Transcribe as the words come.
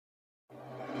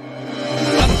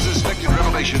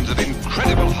creations of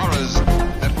incredible horrors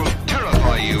that will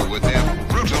terrify you with their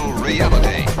brutal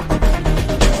reality.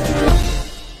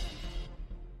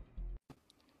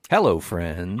 Hello,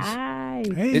 friends. Hi.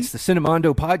 Hey. It's the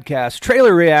Cinemondo podcast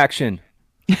trailer reaction.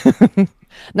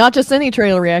 Not just any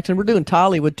trailer reaction. We're doing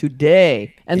Tollywood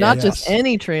today. And not Yes. just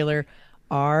any trailer,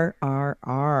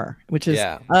 RRR, which is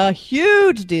Yeah. a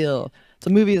huge deal. It's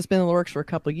a movie that's been in the works for a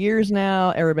couple of years now.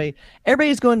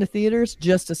 Everybody's going to theaters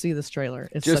just to see this trailer.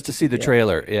 It's Just such to a see big the deal.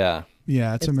 trailer. Yeah.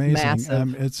 Yeah, it's It's amazing.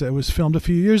 massive. It was filmed a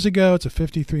few years ago. It's a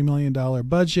 $53 million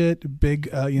budget, big,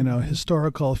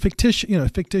 historical,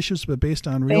 fictitious, but based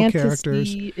on real characters.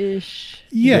 Fantasy-ish.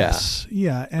 Yes,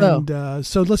 yeah. And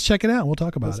so let's check it out. We'll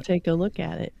talk about Let's it. take a look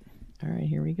at it. All right,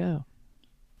 here we go.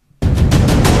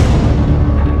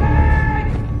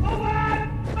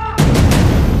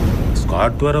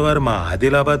 Scott ద్వారా వారు మా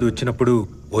ఆదిలాబాద్ వచ్చినప్పుడు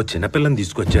ఓ చిన్నపిల్లని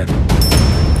తీసుకొచ్చారు.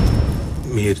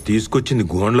 మీరు తీసుకొచ్చింది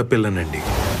గోండ్ల పిల్లనండి.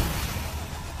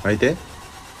 అయితే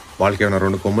వాళ్ళకి ఏమైనా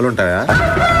 2 కొమ్ములు ఉంటాయా?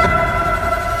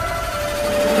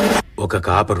 ఒక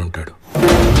కాపరుంటాడు.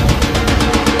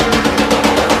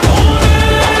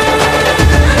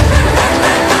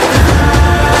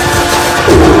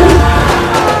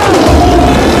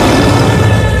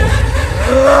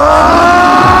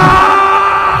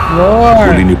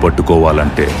 పులిని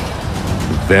పట్టుకోవాలంటే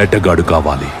వేటగాడు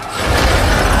కావాలి.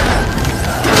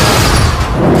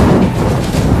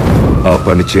 ఆ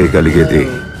పని చేయగలిగేది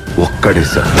ఒక్కడే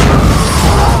sir.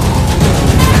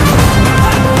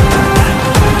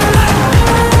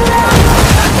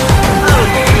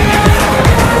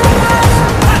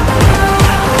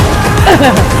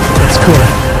 That's cool.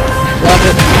 Love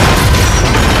it.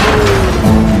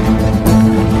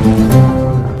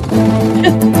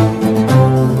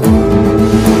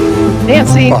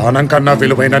 Nancy. పానం కన్నా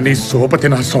విలువైన నీ సోపతి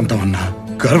నా సొంతం అన్నా.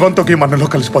 గర్వంతో ఈ మనలో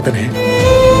కలిసిపోతేనే.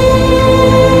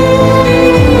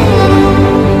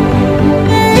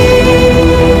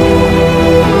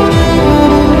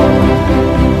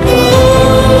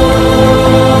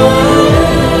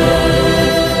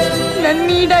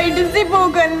 నన్నీడ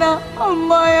ఇడిసిపోకన్నా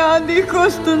అమ్మాయి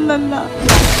ఆదికొస్తుందన్నా.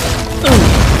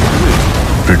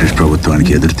 బ్రిటిష్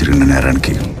ప్రభుత్వానికి ఎదురు తిరిగిన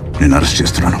నేరానికి నేను అరెస్ట్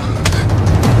చేస్తున్నాను.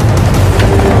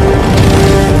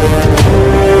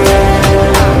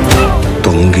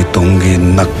 తొంగి తొంగి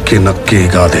నక్కి నక్కి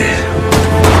కాదే,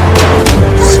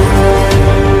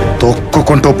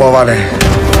 తొక్కుకుంటూ పోవాలి.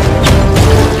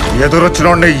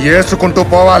 ఎదురొచ్చినోడిని ఏసుకుంటూ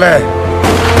పోవాలి.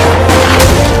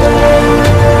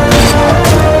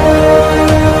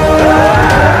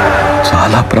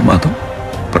 చాలా ప్రమాదం,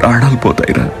 ప్రాణాలు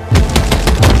పోతాయిరా.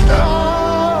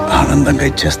 ఆనందంగా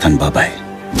ఇచ్చేస్తాను బాబాయ్.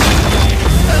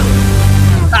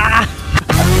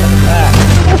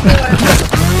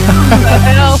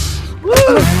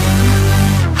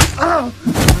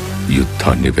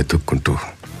 యుద్ధాన్ని వెతుక్కుంటూ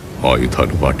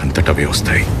ఆయుధాలు వాటంతటవే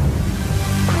వస్తాయి.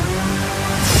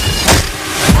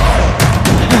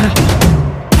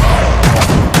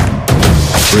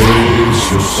 Brace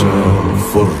yourself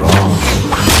for wrong.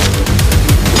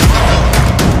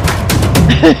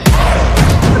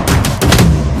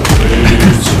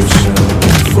 Brace yourself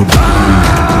for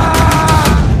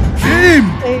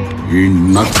ఈ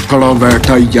నక్కల వేట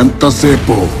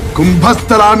ఎంతసేపు?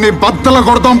 కుంభస్థలాన్ని బద్దల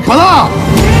కొడదాం పదా.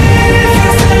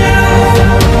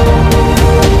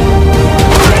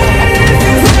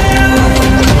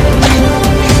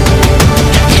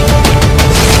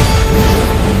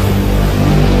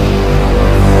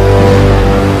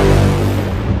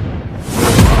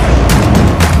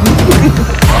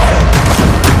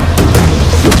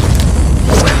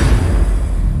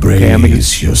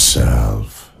 Brace yourself.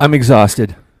 I'm exhausted.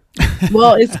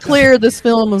 Well, it's clear this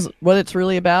film is what it's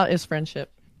really about is friendship.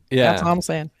 Yeah. That's all I'm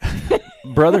saying.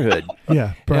 Brotherhood. Yeah, You know,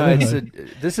 brotherhood.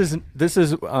 this is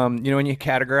when you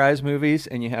categorize movies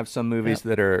and you have some movies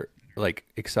that are like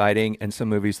exciting and some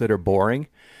movies that are boring.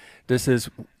 This is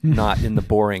not in the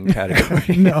boring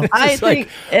category. No. I It's like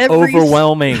think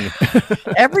overwhelming.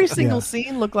 every single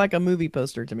scene looked like a movie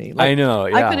poster to me. Like, I know. I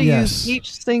Yeah. could have Yes. used each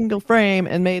single frame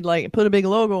and made put a big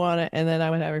logo on it, and then I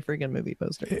would have a freaking movie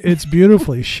poster. It's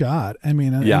beautifully shot. I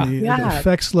mean, Yeah. the Yeah.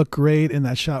 effects look great in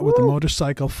that shot with the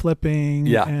motorcycle flipping.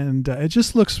 Yeah. And it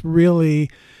just looks really.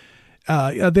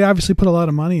 They obviously put a lot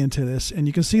of money into this, and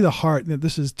you can see the heart. That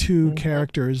this is 2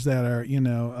 characters that are,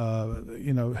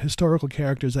 historical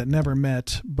characters that never met,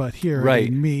 but here Right.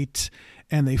 they meet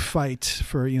and they fight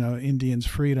for Indians'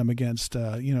 freedom against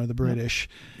the British.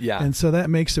 Yeah. And so that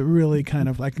makes it really kind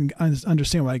of, I can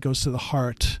understand why it goes to the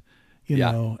heart,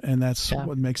 Yeah. and that's Yeah.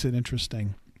 what makes it interesting.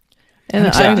 And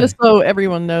Exactly. just so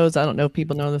everyone knows, I don't know if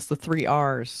people know this, the 3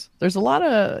 R's. There's a lot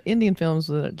of Indian films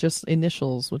with just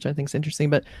initials, which I think is interesting.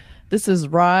 But this is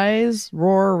Rise,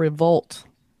 Roar, Revolt.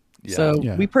 Yeah. So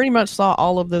Yeah. we pretty much saw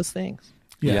all of those things.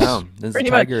 Yes. Yeah, there's a Pretty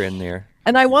much. tiger in there.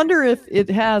 And I wonder if it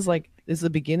has is the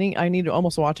beginning. I need to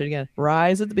almost watch it again.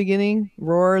 Rise at the beginning,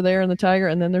 Roar there in the tiger,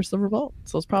 and then there's the Revolt.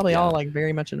 So it's probably all like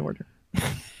very much in order.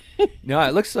 No,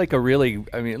 it looks like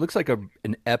it looks like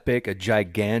an epic, a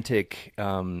gigantic,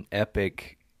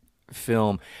 epic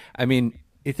film. I mean,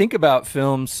 you think about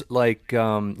films like,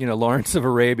 Lawrence of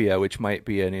Arabia, which might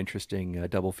be an interesting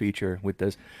double feature with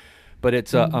this, but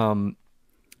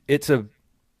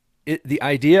the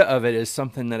idea of it is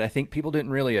something that I think people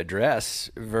didn't really address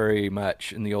very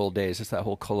much in the old days. It's that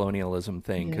whole colonialism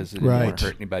thing because they didn't want Right. to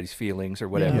hurt anybody's feelings or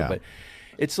whatever. Yeah. But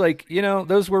it's like,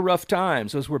 those were rough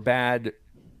times. Those were bad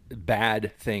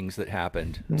things that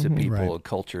happened to people, Right.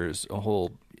 cultures, whole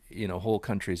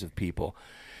countries of people.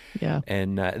 Yeah.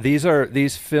 And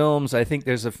these films, I think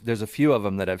there's a few of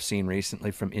them that I've seen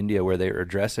recently from India where they're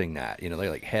addressing that. They're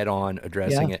like head on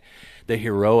addressing it, the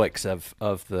heroics of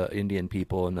the Indian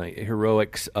people and the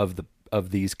heroics of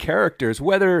these characters,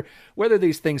 whether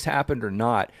these things happened or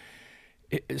not.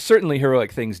 Certainly,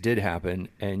 heroic things did happen,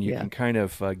 and you can kind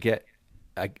of get.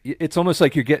 It's almost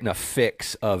like you're getting a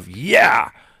fix of Yeah.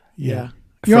 from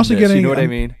You're also this, getting, you know what I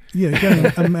mean? Yeah, you're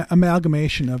getting an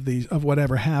amalgamation of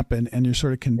whatever happened, and you're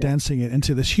sort of condensing it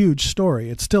into this huge story.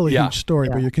 It's still a huge story,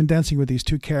 but you're condensing with these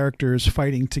two characters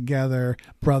fighting together,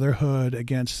 brotherhood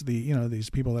against these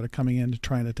people that are coming in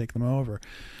trying to take them over.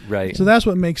 Right. So that's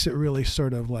what makes it really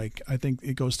sort of like, I think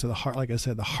it goes to the heart, like I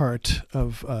said, the heart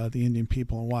of the Indian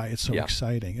people and why it's so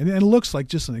exciting. And it looks like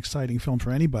just an exciting film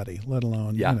for anybody, let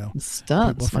alone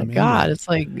stunts. people My from God, India.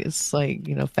 it's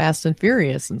like Fast and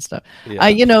Furious and stuff. Yeah.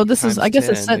 This is, I guess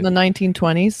it's set in the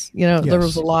 1920s. There Yes.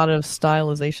 was a lot of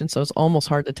stylization, so it's almost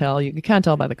hard to tell. You can't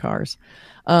tell by the cars.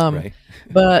 Right.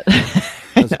 But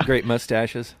Those great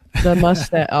mustaches. the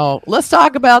mustache. Oh, let's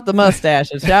talk about the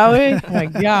mustaches, shall we? My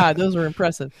God, those were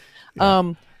impressive.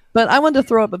 But I wanted to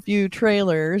throw up a few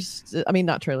trailers. I mean,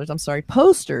 not trailers. I'm sorry,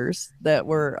 posters that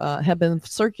have been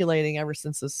circulating ever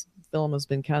since this film has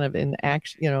been kind of in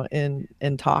action,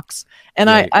 in talks. And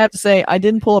Right. I have to say, I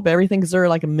didn't pull up everything because there are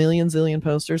like a million zillion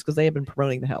posters because they have been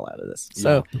promoting the hell out of this.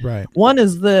 So Right. one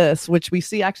is this, which we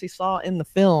actually saw in the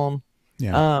film.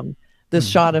 Yeah. This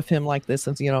shot of him like this,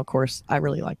 and of course, I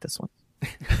really like this one.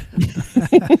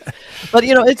 But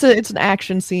it's an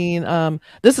action scene.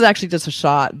 This is actually just a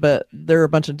shot, but there are a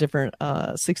bunch of different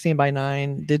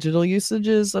 16:9 digital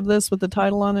usages of this with the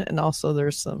title on it, and also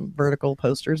there's some vertical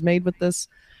posters made with this.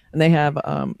 And they have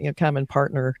kind of in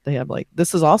partner. They have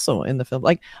this is also in the film.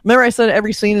 Like, remember I said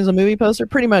every scene is a movie poster.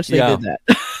 Pretty much they did that.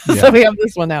 So we have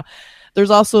this one now.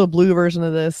 There's also a blue version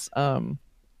of this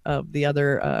of the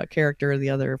other character, the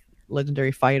other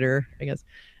legendary fighter, I guess.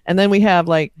 And then we have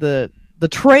the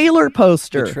trailer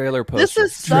poster. The trailer poster. This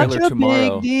is such Trailer a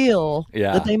tomorrow. big deal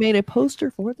Yeah. that they made a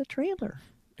poster for the trailer,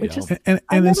 which is And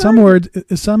I in never some heard-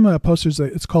 words, some posters,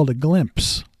 it's called a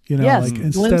glimpse. Yes, like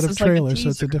glimpse instead is of like a trailer, so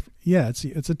it's a teaser. different. Yeah,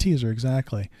 it's a teaser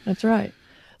exactly. That's right.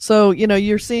 So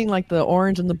you're seeing the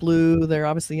orange and the blue. They're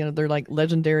obviously they're like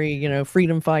legendary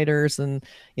freedom fighters, and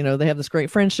they have this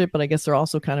great friendship. But I guess they're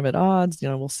also kind of at odds.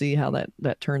 We'll see how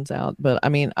that turns out. But I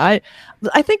mean, I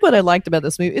think what I liked about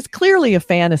this movie, it's clearly a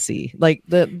fantasy. Like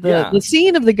the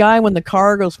scene of the guy when the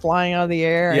car goes flying out of the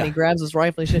air and he grabs his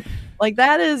rifle and shit. Like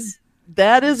that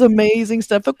is amazing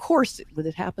stuff. Of course, would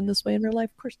it happen this way in real life?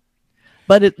 Of course.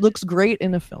 But it looks great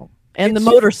in a film. And the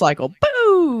motorcycle,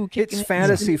 boo! It's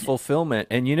fantasy fulfillment,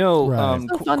 and Right. So fun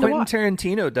to Quentin watch.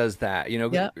 Tarantino does that.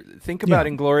 Yep. Think about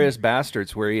Inglourious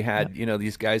Bastards, where he had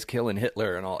these guys killing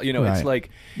Hitler and all. It's Right. like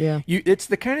it's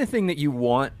the kind of thing that you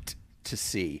want to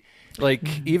see.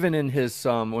 Like even in his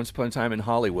Once Upon a Time in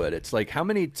Hollywood, it's like how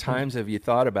many times have you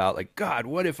thought about God,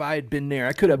 what if I had been there?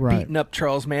 I could have Right. beaten up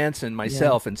Charles Manson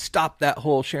myself and stopped that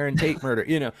whole Sharon Tate murder.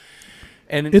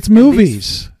 And It's and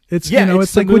movies. It's Yeah, it's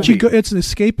it's the like what you go. movie. It's an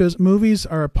escapism. Movies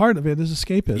are a part of it. Is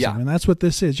escapism, Yeah. and that's what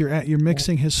this is. You're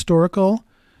mixing historical,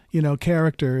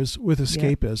 characters with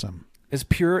escapism. It's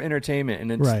pure entertainment, and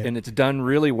it's Right. and it's done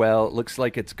really well. It looks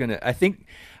like it's gonna. I think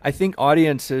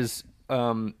audiences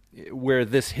where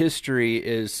this history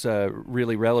is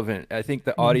really relevant. I think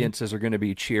the audiences are going to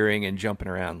be cheering and jumping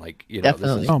around,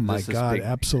 Definitely. Oh my this is God, big,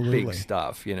 absolutely. big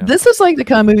stuff. This is like the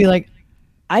kind of movie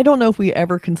I don't know if we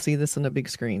ever can see this in a big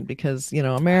screen because,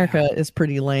 America is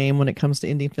pretty lame when it comes to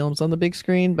indie films on the big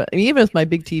screen. But even with my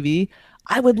big TV,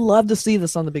 I would love to see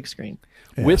this on the big screen.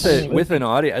 With an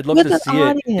audience. I'd love to see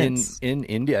it in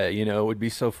India. It would be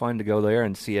so fun to go there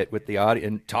and see it with the audience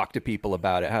and talk to people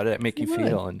about it. How did that make you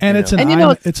feel? And it's an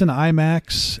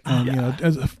IMAX,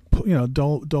 and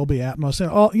Dolby Atmos, and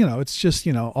all. It's just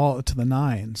all to the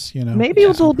nines. Maybe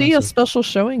it'll be a special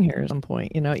showing here at some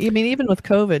point. Even with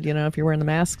COVID, if you're wearing the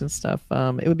mask and stuff,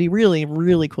 it would be really,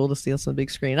 really cool to see us on the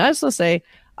big screen. I just want to say,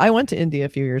 I went to India a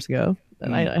few years ago,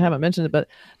 and I haven't mentioned it, but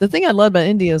the thing I love about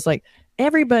India is like,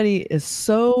 everybody is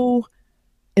so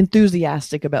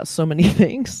enthusiastic about so many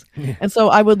things. Yeah. And so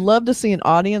I would love to see an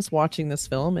audience watching this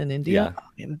film in India.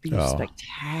 Yeah. It would be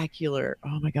spectacular.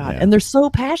 Oh my God. Yeah. And they're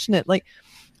so passionate. Like,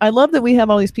 I love that we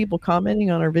have all these people commenting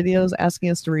on our videos,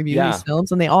 asking us to review these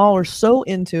films, and they all are so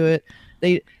into it.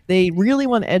 They really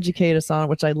want to educate us on it,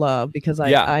 which I love because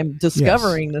I'm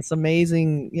discovering this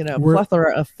amazing,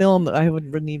 plethora of film that I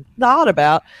wouldn't even thought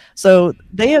about. So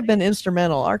they have been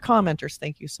instrumental. Our commenters,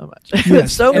 thank you so much.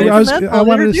 Yes. So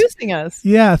instrumental in introducing us.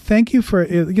 Yeah, thank you for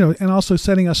and also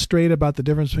setting us straight about the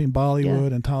difference between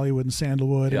Bollywood and Tollywood and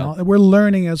Sandalwood. Yeah. And we're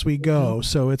learning as we go,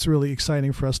 so it's really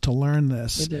exciting for us to learn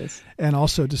this. It is. And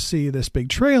also to see this big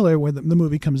trailer where the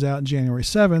movie comes out on January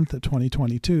 7th of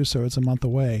 2022, so it's a month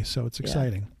away. So it's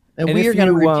exciting. And we are going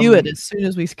to review it as soon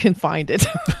as we can find it.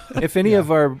 If any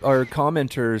of our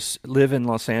commenters live in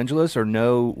Los Angeles or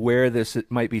know where this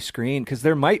might be screened, because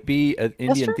there might be an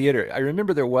Indian theater. I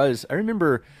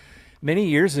remember many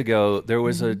years ago there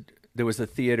was a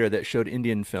theater that showed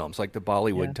Indian films, like the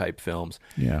Bollywood type films.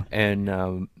 Yeah. And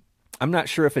I'm not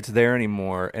sure if it's there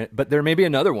anymore, but there may be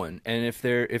another one. And if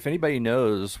anybody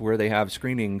knows where they have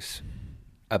screenings,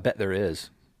 I bet there is.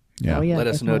 Yeah. Let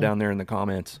us know down there in the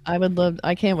comments.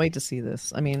 I can't wait to see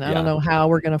this. I mean, I don't know how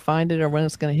we're going to find it or when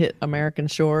it's going to hit American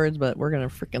shores, but we're going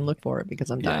to freaking look for it because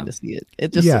I'm dying to see it.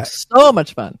 It just looks so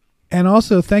much fun. And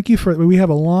also, thank you we have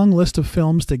a long list of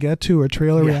films to get to or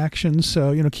trailer reactions.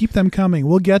 So, keep them coming.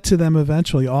 We'll get to them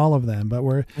eventually, all of them. But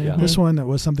this one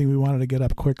was something we wanted to get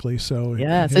up quickly. So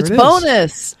yes, it's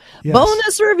bonus. Yes.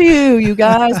 Bonus review, you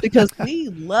guys, because we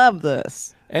love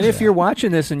this. And if you're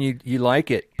watching this and you like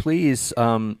it, please,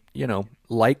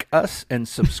 like us and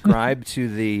subscribe to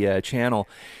the channel.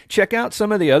 Check out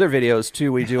some of the other videos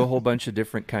too. We do a whole bunch of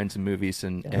different kinds of movies,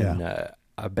 and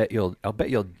I'll bet you'll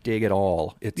dig it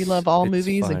all. We love all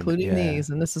movies, fun. Including these,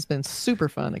 and this has been super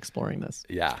fun exploring this.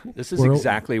 Yeah, this is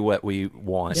exactly what we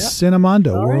want. Yep.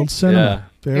 Cinemondo, World Cinema.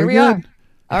 Very Here we good. Are.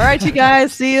 All right, you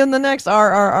guys. See you in the next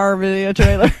RRR video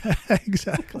trailer.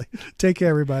 Exactly. Take care,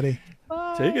 everybody.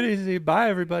 Bye. Take it easy. Bye,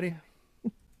 everybody.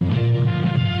 The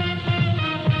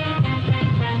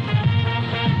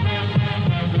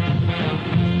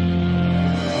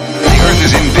Earth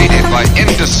is invaded by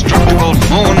indestructible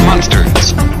moon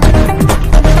monsters.